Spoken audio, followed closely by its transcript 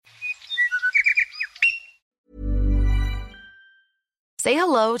Say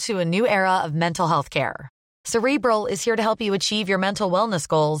hello to a new era of mental health care. Cerebral is here to help you achieve your mental wellness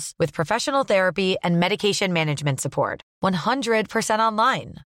goals with professional therapy and medication management support. 100%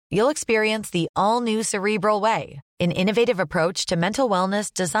 online. You'll experience the all-new Cerebral Way, an innovative approach to mental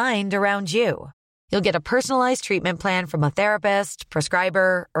wellness designed around you. You'll get a personalized treatment plan from a therapist,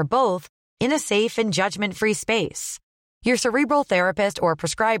 prescriber, or both in a safe and judgment-free space. Your Cerebral therapist or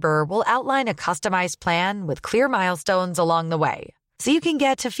prescriber will outline a customized plan with clear milestones along the way, so you can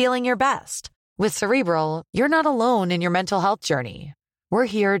get to feeling your best. With Cerebral, you're not alone in your mental health journey. We're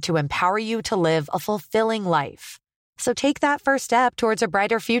here to empower you to live a fulfilling life. So take that first step towards a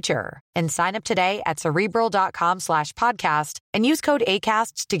brighter future and sign up today at Cerebral.com/podcast and use code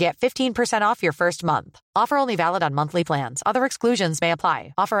ACAST to get 15% off your first month. Offer only valid on monthly plans. Other exclusions may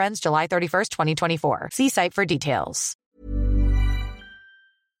apply. Offer ends July 31st, 2024. See site for details.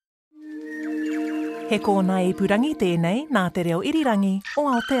 He kōna ipurangi tēnei nā te reo irirangi o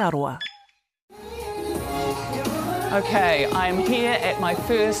Aotearoa. Okay, I'm here at my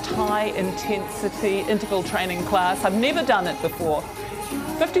first high-intensity interval training class. I've never done it before.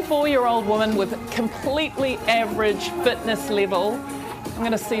 54-year-old woman with completely average fitness level. I'm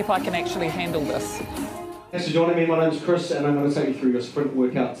going to see if I can actually handle this. Thanks for joining me. My name's Chris and I'm going to take you through your sprint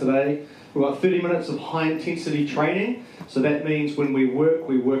workout today. We've got 30 minutes of high-intensity training. So that means when we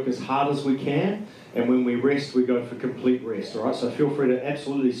work as hard as we can, and when we rest, we go for complete rest, all right? So feel free to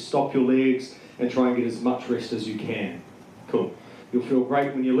absolutely stop your legs and try and get as much rest as you can. Cool. You'll feel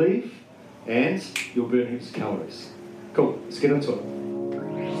great when you leave, and you'll burn heaps of calories. Cool. Let's get into it.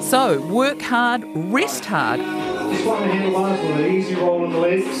 So, work hard, rest hard. Just one the handlebars with an easy roll in the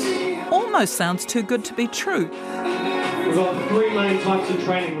legs. Almost sounds too good to be true. We've got 3 main types of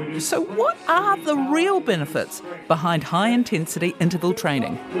training we do. So what are the real benefits behind high-intensity interval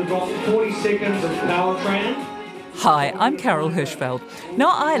training? We've got 40 seconds of power training. Hi, I'm Carol Hirschfeld.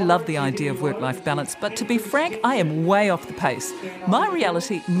 Now, I love the idea of work-life balance, but to be frank, I am way off the pace. My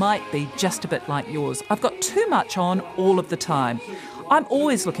reality might be just a bit like yours. I've got too much on all of the time. I'm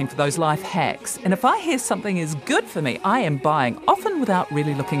always looking for those life hacks, and if I hear something is good for me, I am buying, often without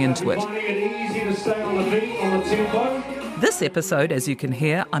really looking into it. Finding it easy to stay on the beat, on the tempo. This episode, as you can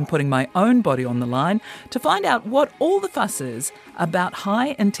hear, I'm putting my own body on the line to find out what all the fuss is about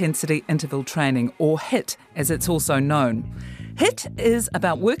high-intensity interval training, or HIIT, as it's also known. HIIT is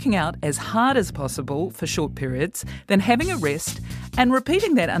about working out as hard as possible for short periods, then having a rest and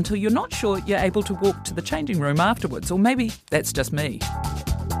repeating that until you're not sure you're able to walk to the changing room afterwards, or maybe that's just me.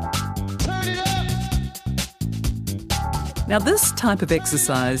 Now, this type of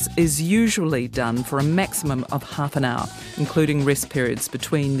exercise is usually done for a maximum of half an hour, including rest periods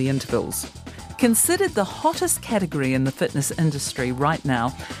between the intervals. Considered the hottest category in the fitness industry right now,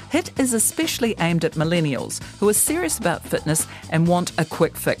 HIIT is especially aimed at millennials who are serious about fitness and want a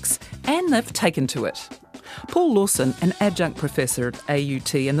quick fix, and they've taken to it. Paul Lawson, an adjunct professor at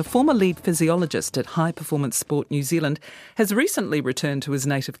AUT and the former lead physiologist at High Performance Sport New Zealand, has recently returned to his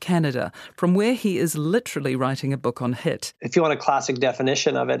native Canada, from where he is literally writing a book on HIIT. If you want a classic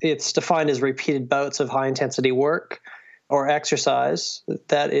definition of it, it's defined as repeated bouts of high-intensity work or exercise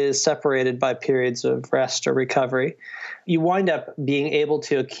that is separated by periods of rest or recovery. You wind up being able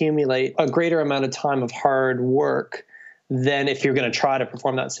to accumulate a greater amount of time of hard work than if you're going to try to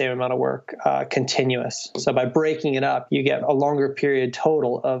perform that same amount of work continuous. So by breaking it up, you get a longer period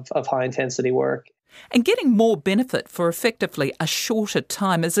total of high-intensity work. And getting more benefit for effectively a shorter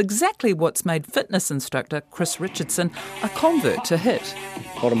time is exactly what's made fitness instructor Chris Richardson a convert to HIIT.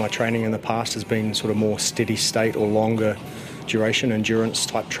 A lot of my training in the past has been sort of more steady state or longer duration endurance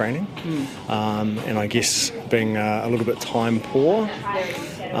type training. And I guess being a little bit time poor,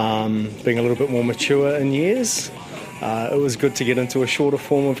 being a little bit more mature in years, it was good to get into a shorter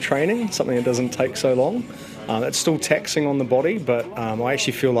form of training, something that doesn't take so long. It's still taxing on the body, but I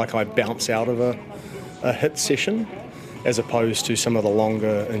actually feel like I bounce out of a HIIT session as opposed to some of the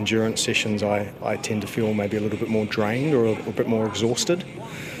longer endurance sessions. I tend to feel maybe a little bit more drained or a bit more exhausted.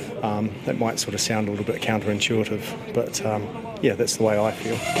 That might sort of sound a little bit counterintuitive, but yeah, that's the way I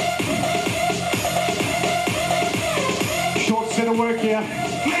feel. Short set of work here.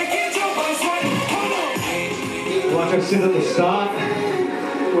 Like I said at the start,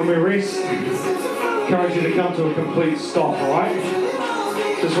 when we rest, encourage you to come to a complete stop, alright?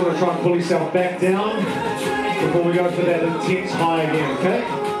 Just want to try and pull yourself back down before we go for that intense high again, okay?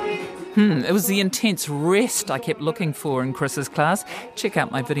 It was the intense rest I kept looking for in Chris's class. Check out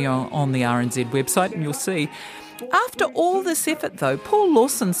my video on the RNZ website and you'll see. After all this effort, though, Paul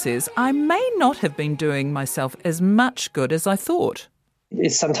Lawson says I may not have been doing myself as much good as I thought.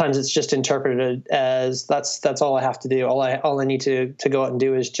 Sometimes it's just interpreted as that's all I have to do. All I need to go out and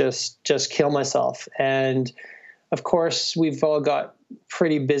do is just kill myself. And of course, we've all got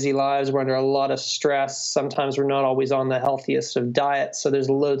pretty busy lives. We're under a lot of stress. Sometimes we're not always on the healthiest of diets. So there's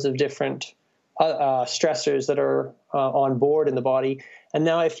loads of different stressors that are on board in the body. And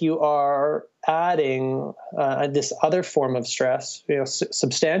now if you are adding this other form of stress,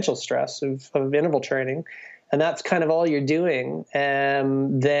 substantial stress of interval training, and that's kind of all you're doing,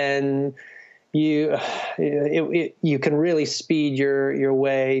 then you can really speed your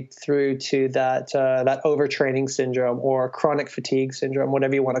way through to that overtraining syndrome or chronic fatigue syndrome,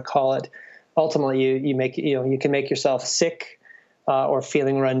 whatever you want to call it. Ultimately, you can make yourself sick or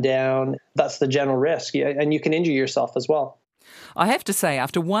feeling run down. That's the general risk, and you can injure yourself as well. I have to say,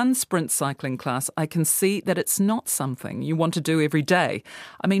 after one sprint cycling class, I can see that it's not something you want to do every day.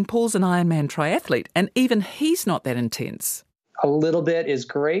 I mean, Paul's an Ironman triathlete, and even he's not that intense. A little bit is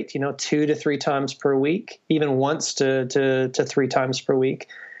great, 2 to 3 times per week, even once to 3 times per week.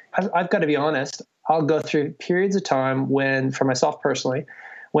 I've got to be honest, I'll go through periods of time when, for myself personally,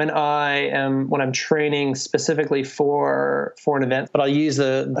 when I'm training specifically for an event, but I'll use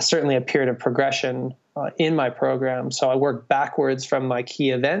certainly a period of progression in my program. So I work backwards from my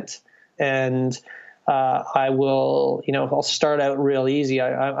key event, and I will, I'll start out real easy.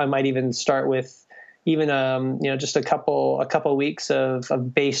 I might even start with just a couple weeks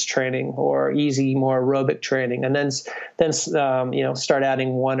of base training or easy, more aerobic training, and then start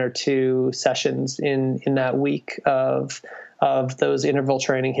adding 1 or 2 sessions in that week of those interval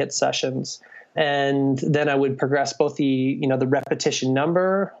training HIIT sessions. And then I would progress both the repetition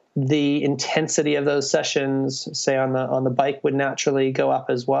number, the intensity of those sessions, say on the bike, would naturally go up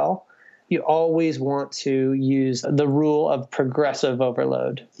as well. You always want to use the rule of progressive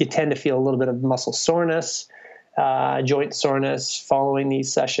overload. You tend to feel a little bit of muscle soreness, joint soreness following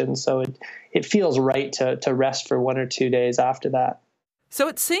these sessions. So it feels right to rest for 1 or 2 days after that. So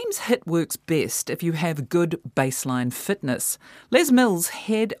it seems HIIT works best if you have good baseline fitness. Les Mills,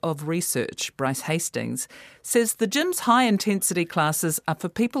 head of research, Bryce Hastings, says the gym's high-intensity classes are for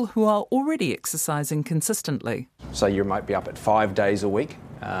people who are already exercising consistently. So you might be up at 5 days a week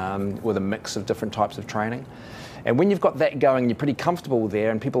with a mix of different types of training. And when you've got that going, you're pretty comfortable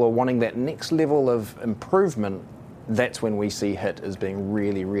there, and people are wanting that next level of improvement, that's when we see HIIT as being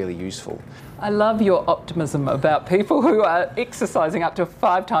really, really useful. I love your optimism about people who are exercising up to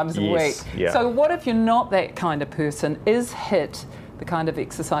 5 times a week. Yeah. So what if you're not that kind of person? Is HIIT the kind of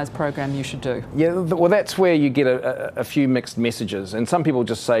exercise program you should do? Yeah, well, that's where you get a few mixed messages. And some people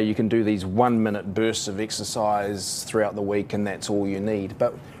just say you can do these 1-minute bursts of exercise throughout the week and that's all you need.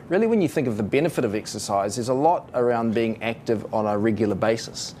 But really, when you think of the benefit of exercise, there's a lot around being active on a regular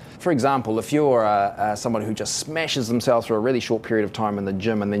basis. For example, if you're someone who just smashes themselves for a really short period of time in the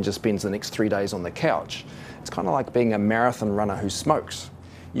gym and then just spends the next 3 days on the couch, it's kind of like being a marathon runner who smokes.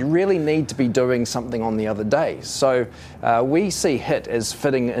 You really need to be doing something on the other days. So we see HIIT as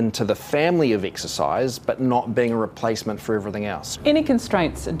fitting into the family of exercise, but not being a replacement for everything else. Any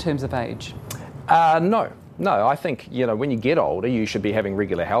constraints in terms of age? No, I think, when you get older, you should be having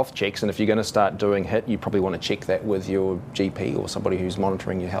regular health checks. And if you're going to start doing HIIT, you probably want to check that with your GP or somebody who's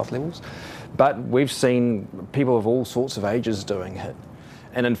monitoring your health levels. But we've seen people of all sorts of ages doing HIIT.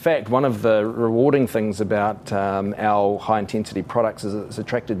 And in fact, one of the rewarding things about our high-intensity products is it's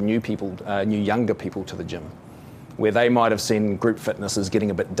attracted new younger people to the gym, where they might have seen group fitness as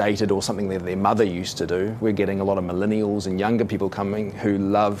getting a bit dated or something that their mother used to do. We're getting a lot of millennials and younger people coming who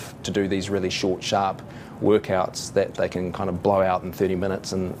love to do these really short, sharp workouts that they can kind of blow out in 30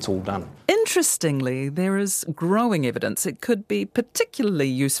 minutes and it's all done. Interestingly, there is growing evidence it could be particularly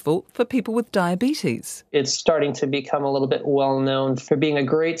useful for people with diabetes. It's starting to become a little bit well known for being a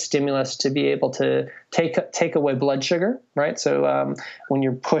great stimulus to be able to take away blood sugar, right? So when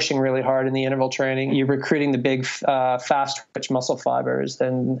you're pushing really hard in the interval training, you're recruiting the big, fast-twitch muscle fibers,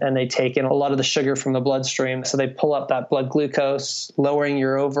 and they take in a lot of the sugar from the bloodstream. So they pull up that blood glucose, lowering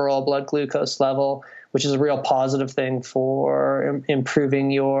your overall blood glucose level, which is a real positive thing for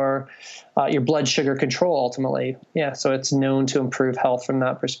improving your blood sugar control ultimately. Yeah, so it's known to improve health from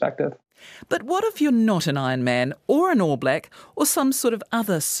that perspective. But what if you're not an Ironman or an All Black or some sort of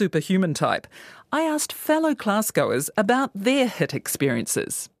other superhuman type? I asked fellow classgoers about their HIIT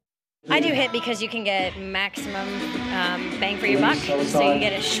experiences. I do HIIT because you can get maximum bang for your buck. So you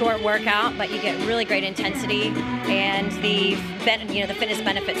get a short workout, but you get really great intensity, and the fitness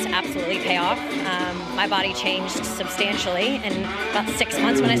benefits absolutely pay off. My body changed substantially in about 6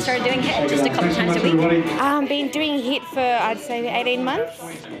 months when I started doing HIIT, just a couple times a week. Been doing HIIT for, I'd say, 18 months.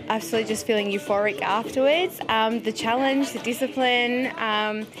 Absolutely just feeling euphoric afterwards. The challenge, the discipline,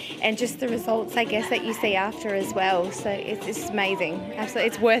 and just the results, I guess, that you see after as well. So it's amazing. Absolutely,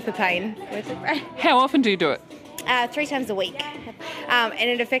 it's worth the pain. How often do you do it? 3 times a week. And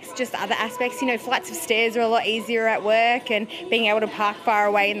it affects just other aspects. Flights of stairs are a lot easier at work, and being able to park far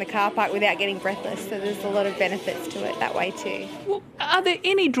away in the car park without getting breathless. So there's a lot of benefits to it that way too. Well, are there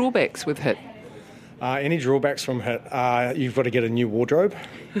any drawbacks with HIIT? Any drawbacks from HIIT? You've got to get a new wardrobe.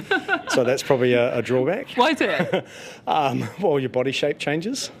 So that's probably a drawback. Why is that? Well, your body shape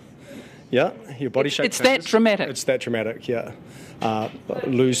changes. Yeah, your body shape It's changes. that dramatic? It's that dramatic, yeah.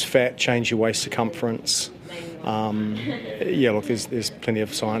 Lose fat, change your waist circumference. Look, there's plenty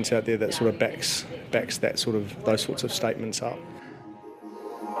of science out there that sort of backs those sorts of statements up.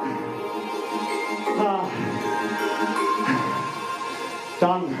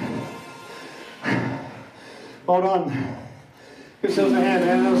 Done. Hold on. Give yourselves a hand,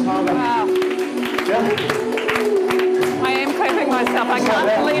 man. That was harder. Wow. Yeah? I am clapping myself. I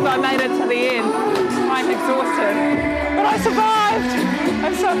can't believe I made it to the end. I'm exhausted. But I survived.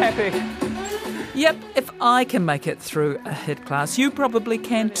 I'm so happy. Yep, if I can make it through a HIIT class, you probably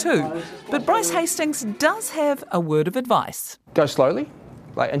can too. But Bryce Hastings does have a word of advice. Go slowly,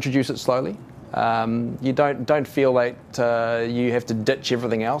 introduce it slowly. You don't feel like you have to ditch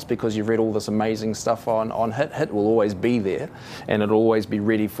everything else because you've read all this amazing stuff on HIIT. HIIT will always be there, and it'll always be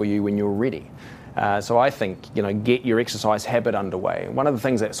ready for you when you're ready. So I think, get your exercise habit underway. One of the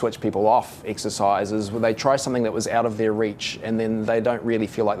things that switch people off exercise is when they try something that was out of their reach and then they don't really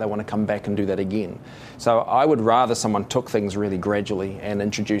feel like they want to come back and do that again. So I would rather someone took things really gradually and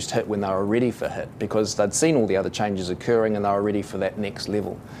introduced HIIT when they were ready for HIIT, because they'd seen all the other changes occurring and they were ready for that next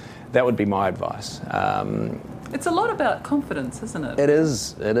level. That would be my advice. It's a lot about confidence, isn't it? It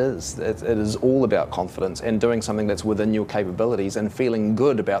is. It is all about confidence and doing something that's within your capabilities and feeling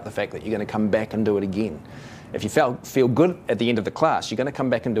good about the fact that you're going to come back and do it again. If you feel good at the end of the class, you're going to come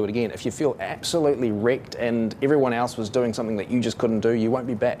back and do it again. If you feel absolutely wrecked and everyone else was doing something that you just couldn't do, you won't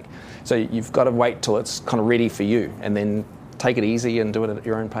be back. So you've got to wait till it's kind of ready for you and then take it easy and do it at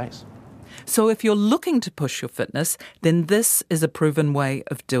your own pace. So if you're looking to push your fitness, then this is a proven way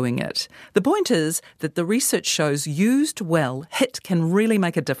of doing it. The point is that the research shows used well, HIIT can really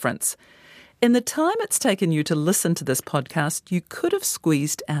make a difference. In the time it's taken you to listen to this podcast, you could have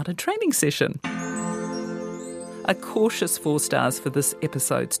squeezed out a training session. A cautious 4 stars for this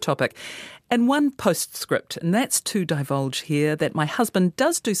episode's topic. And one postscript, and that's to divulge here that my husband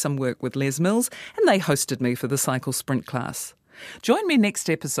does do some work with Les Mills, and they hosted me for the Cycle Sprint class. Join me next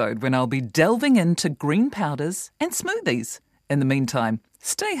episode when I'll be delving into green powders and smoothies. In the meantime,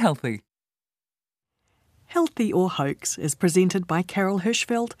 stay healthy. Healthy or Hoax is presented by Carol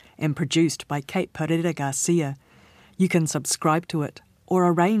Hirschfeld and produced by Kate Pereira Garcia. You can subscribe to it or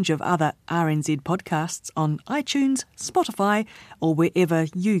a range of other RNZ podcasts on iTunes, Spotify, or wherever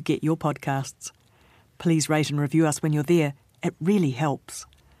you get your podcasts. Please rate and review us when you're there. It really helps.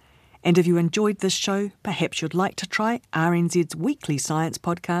 And if you enjoyed this show, perhaps you'd like to try RNZ's weekly science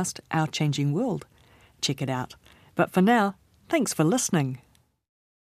podcast, Our Changing World. Check it out. But for now, thanks for listening.